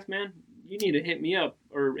podcast, man. You need to hit me up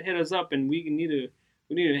or hit us up, and we need to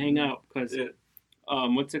hang out because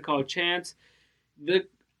what's it called, Chance?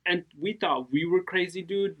 And we thought we were crazy,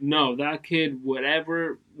 dude. No, that kid,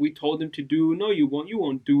 whatever we told him to do, no, you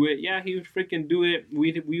won't do it. Yeah, he would freaking do it.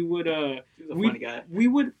 We would He was a funny guy. We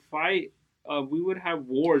would fight. We would have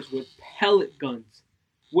wars with pellet guns.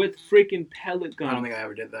 With freaking pellet guns. I don't think I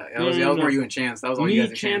ever did that. That was more you and Chance. That was all you guys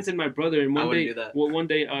and Chance and my brother. And one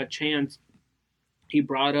day, Chance, he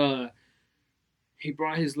brought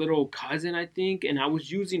his little cousin, I think, and I was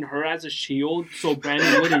using her as a shield so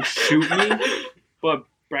Brandon wouldn't shoot me. But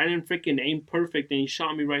Brandon freaking aimed perfect, and he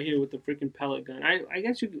shot me right here with the freaking pellet gun. I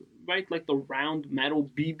guess you could write like the round metal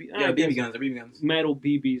BB. Yeah, BB guns. They're BB guns. Metal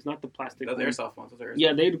BBs, not the plastic. Those are airsoft ones.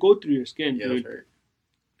 Yeah, they'd go through your skin, yeah, dude. Those hurt.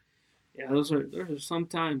 Yeah, those are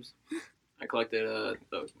sometimes. I collected the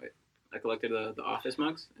office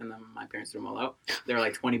mugs, and then my parents threw them all out. They were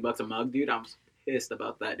like $20 a mug, dude. I was pissed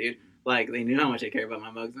about that, dude. Like they knew how much I care about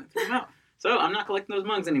my mugs, and I threw them out. So I'm not collecting those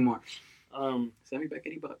mugs anymore. Send me back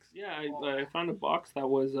 $80. Yeah, I found a box that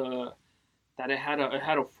was that it had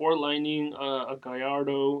a 4 lining, a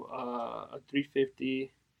Gallardo, a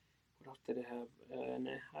 350. What else did it have? And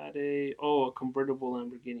it had a convertible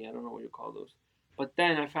Lamborghini. I don't know what you call those. But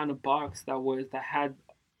then I found a box that had,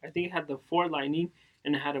 I think it had the 4 lining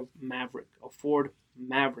and it had a Maverick, a Ford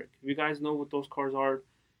Maverick. If you guys know what those cars are,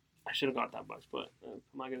 I should have got that box, but I'm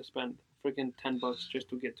not gonna spend freaking $10 just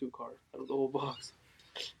to get 2 cars out of the whole box.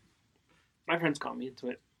 My friends got me into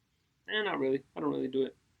it. Not really. I don't really do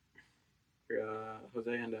it.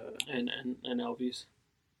 Jose and Elvis. I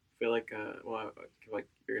feel like like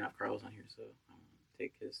you're gonna have Carlos on here, so I'm gonna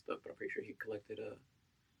take his stuff. But I'm pretty sure he collected the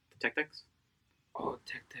Tech Decks. Oh,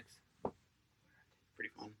 Tech Decks.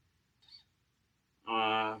 Pretty fun.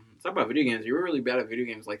 Let's talk about video games. You were really bad at video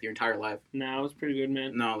games like your entire life. Nah, it was pretty good,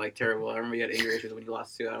 man. No, like terrible. I remember you had anger issues when you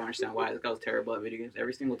lost 2. I don't understand why. This guy was terrible at video games.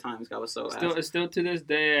 Every single time, this guy was so ass. Still to this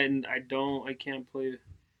day, and I can't play.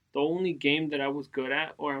 The only game that I was good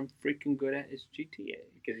at, or I'm freaking good at, is GTA.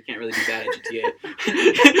 Because you can't really be bad at GTA.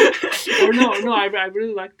 Or no, I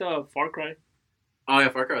really liked Far Cry. Oh yeah,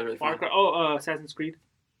 Far Cry was really fun. Assassin's Creed.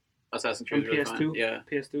 Assassin's Creed was really PS2. fun. Yeah.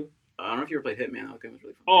 PS2. I don't know if you ever played Hitman. That game was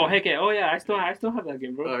really fun. Oh, heck yeah. Oh, yeah. I still have that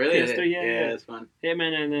game, bro. Oh, really? PS3, yeah. It's fun.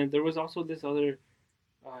 Hitman, and then there was also this other...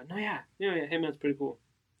 Hitman's pretty cool.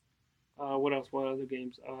 What else? What other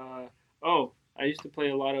games? I used to play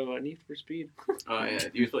a lot of Need for Speed. Oh, yeah.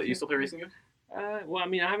 You still play racing games? Well, I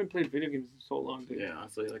mean, I haven't played video games in so long, dude. Yeah,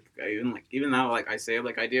 honestly, even now, like I say,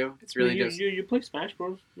 like I do, it's really just. You play Smash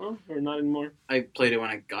Bros? No, or not anymore? I played it when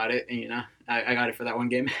I got it, and I got it for that one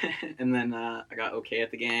game, and then I got okay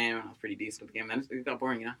at the game. And I was pretty decent at the game. Then it got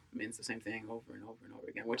boring, I mean, it's the same thing over and over and over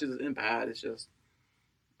again, which isn't bad. It's just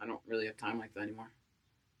I don't really have time like that anymore.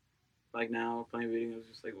 Like now, playing video games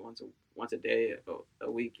just like once a day, a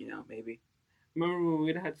week, maybe. Remember when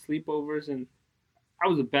we'd had sleepovers and. I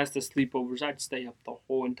was the best at sleepovers. I'd stay up the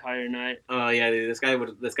whole entire night. Oh yeah, dude, this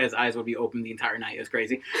guy's eyes would be open the entire night. It was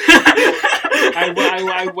crazy.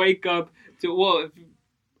 I wake up to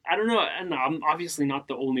I don't know. And I'm obviously not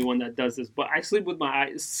the only one that does this, but I sleep with my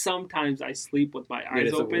eyes. Sometimes I sleep with my eyes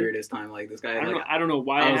it's open. It's the weirdest time. Like this guy. I don't know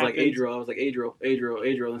why. I was like Adriel. And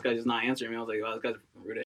this guy's just not answering me. I was like, wow, this guy's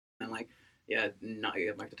rude as shit. And like, yeah, not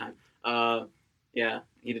get back to time. Yeah,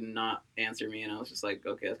 he did not answer me, and I was just like,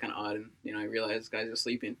 okay, that's kind of odd. And I realized this guy's just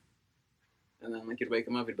sleeping. And then like you'd wake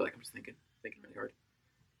him up, he'd be like, I'm just thinking really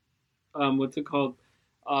hard. What's it called?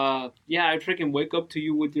 Yeah, I freaking wake up to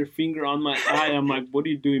you with your finger on my eye. I'm like, what are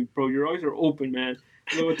you doing, bro? Your eyes are open, man.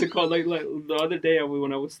 You know what's it called? Like the other day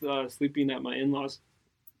when I was sleeping at my in-laws,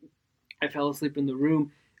 I fell asleep in the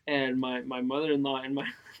room, and my mother-in-law and my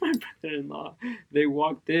brother-in-law, they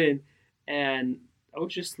walked in, and I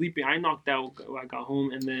was just sleeping. I knocked out. I got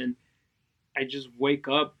home, and then I just wake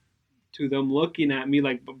up to them looking at me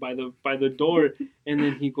like by the door, and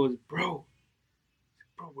then he goes, bro,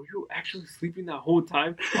 were you actually sleeping that whole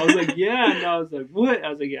time? I was like, yeah. And I was like, what? I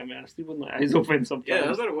was like, yeah, man, I sleep with my eyes open sometimes. Yeah, I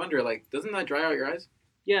was about to wonder, like, doesn't that dry out your eyes?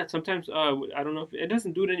 Yeah, sometimes. I don't know if it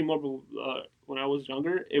doesn't do it anymore, but when I was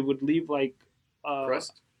younger, it would leave like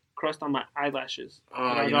crust on my eyelashes.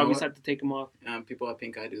 I always had to take them off. People with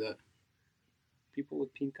pink eye do that. People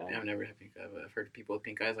with pink eye? Yeah, I've never had pink eye, but I've heard people with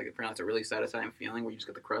pink eyes, like, apparently it's a really satisfying feeling where you just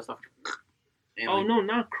get the crust off. And, no,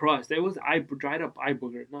 not crust. It was dried up eye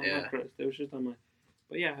booger. Not crust. It was just on my...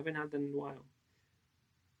 But yeah, I haven't had that in a while.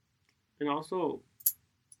 And also,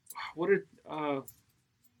 I'd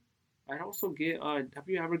also get, have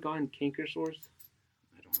you ever gotten canker sores?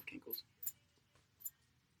 I don't have kinkles.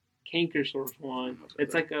 Canker sores, Juan.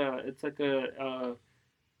 It's like a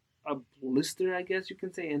blister, I guess you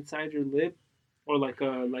can say, inside your lip. Or like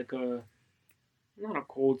a, not a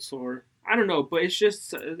cold sore. I don't know, but it's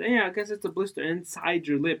just, I guess it's a blister inside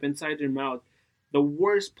your lip, inside your mouth. The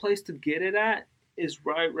worst place to get it at is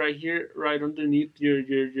right here, right underneath your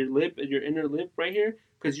lip, your inner lip right here,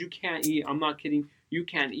 because you can't eat. I'm not kidding. You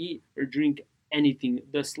can't eat or drink anything.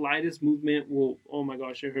 The slightest movement will, oh my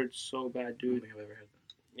gosh, it hurts so bad, dude. I don't think I've ever heard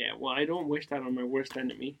that. Yeah, well, I don't wish that on my worst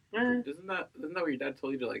enemy. Isn't that what your dad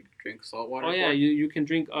told you to, like, drink salt water? Oh, yeah, you can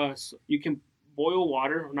drink, you can boil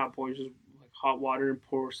water, or not boil, just like hot water and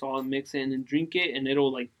pour salt and mix it and then drink it, and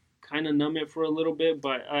it'll like kind of numb it for a little bit.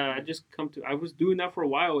 But I was doing that for a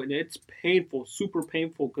while, and it's painful, super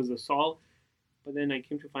painful because of salt. But then I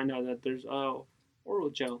came to find out that there's oral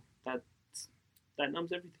gel that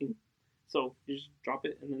numbs everything. So you just drop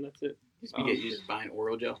it and then that's it. You just buy an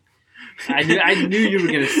oral gel. I knew you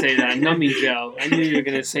were gonna say that, numbing gel. I knew you were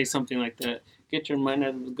gonna say something like that. Get your mind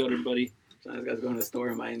out of the gutter, buddy. So this guy's going to the store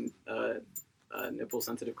and buying nipple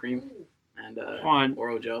sensitive cream and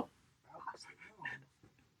oral gel.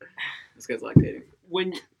 This guy's lactating.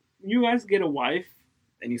 When you guys get a wife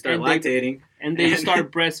and you start lactating and they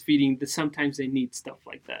start breastfeeding, sometimes they need stuff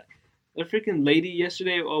like that. The freaking lady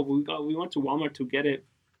yesterday, we went to Walmart to get it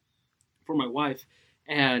for my wife,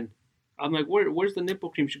 and I'm like, where's the nipple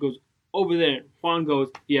cream? She goes, over there. Juan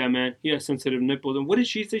goes, yeah, man, he has sensitive nipples. And what did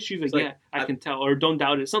she say? She's like, yeah, I can tell, or don't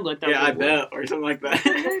doubt it, something like that. Yeah, I bet, or something like that.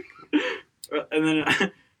 And then,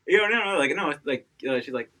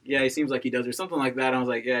 she's like, yeah, he seems like he does, or something like that. And I was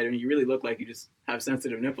like, yeah, I mean, you really look like you just have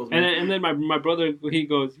sensitive nipples, man. And then my brother, he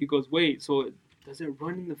goes, wait, so does it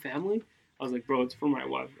run in the family? I was like, bro, it's for my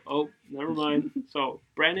wife. Oh, never mind. So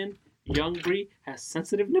Brandon, young Bree, has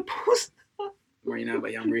sensitive nipples. What do you know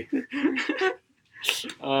about young Bree?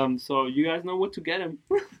 So you guys know what to get him.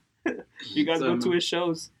 You guys go to his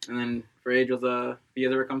shows. And then for Angel's, if you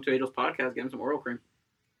guys ever come to Angel's podcast, get him some oral cream.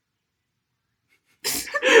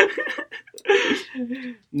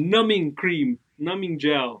 Numbing cream, numbing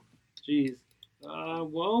gel. Jeez.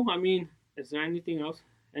 Well, I mean, is there anything else?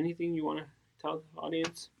 Anything you want to tell the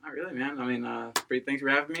audience? Not really, man. I mean, thanks for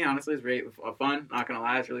having me. Honestly, it's great, fun. Not gonna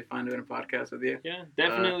lie, it's really fun doing a podcast with you. Yeah,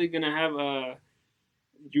 definitely gonna have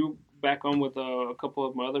you back on with a couple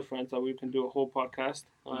of my other friends that we can do a whole podcast.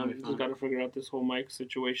 Just got to figure out this whole mic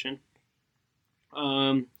situation.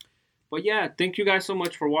 But yeah, thank you guys so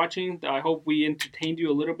much for watching. I hope we entertained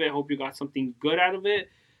you a little bit. I hope you got something good out of it.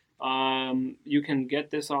 You can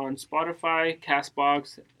get this on Spotify,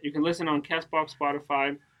 CastBox. You can listen on CastBox,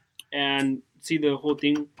 Spotify, and see the whole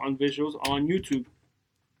thing on visuals on YouTube.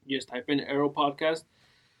 You just type in Arrow Podcast.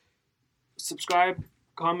 Subscribe,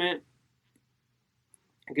 comment,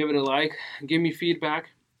 give it a like, give me feedback.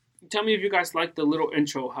 Tell me if you guys like the little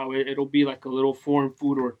intro, how it'll be like a little foreign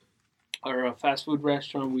food or a fast food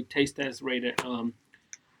restaurant we taste test rated. I'm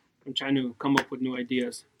trying to come up with new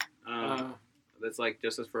ideas. That's like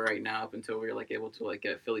just as for right now, up until we're like able to like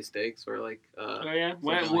get Philly steaks or like. Oh yeah,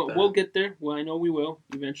 we'll get there. Well, I know we will.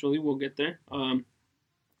 Eventually, we'll get there.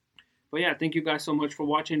 But yeah, thank you guys so much for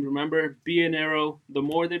watching. Remember, be an arrow. The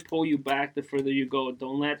more they pull you back, the further you go.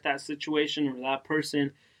 Don't let that situation or that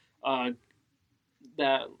person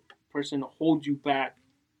hold you back.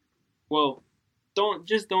 Well, don't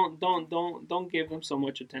give them so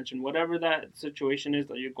much attention. Whatever that situation is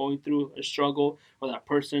that you're going through, a struggle, or that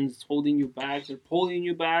person's holding you back, they're pulling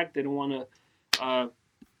you back. They don't want to.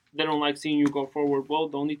 They don't like seeing you go forward. Well,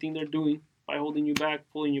 the only thing they're doing by holding you back,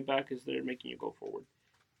 pulling you back, is they're making you go forward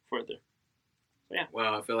further. So, yeah.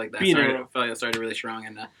 Wow, I feel like that arrow. started really strong,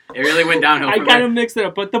 and it really went downhill. I kind of mixed it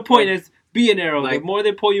up, but the point is, be an arrow. Like, the more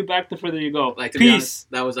they pull you back, the further you go. Like, to Peace. be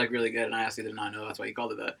honest, that was like really good, and I actually did not know that's why you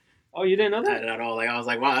called it that. Oh, you didn't know that? At all. Like, I was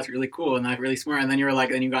like, wow, that's really cool, and that's really smart. And then you were like,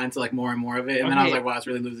 then you got into like more and more of it, and then I was like, wow, it's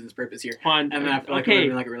really losing its purpose here. And then I feel like it would have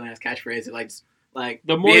been like a really nice catchphrase. It like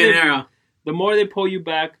the more be an arrow. The more they pull you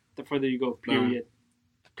back, the further you go. Period.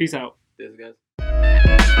 Peace out. This guys.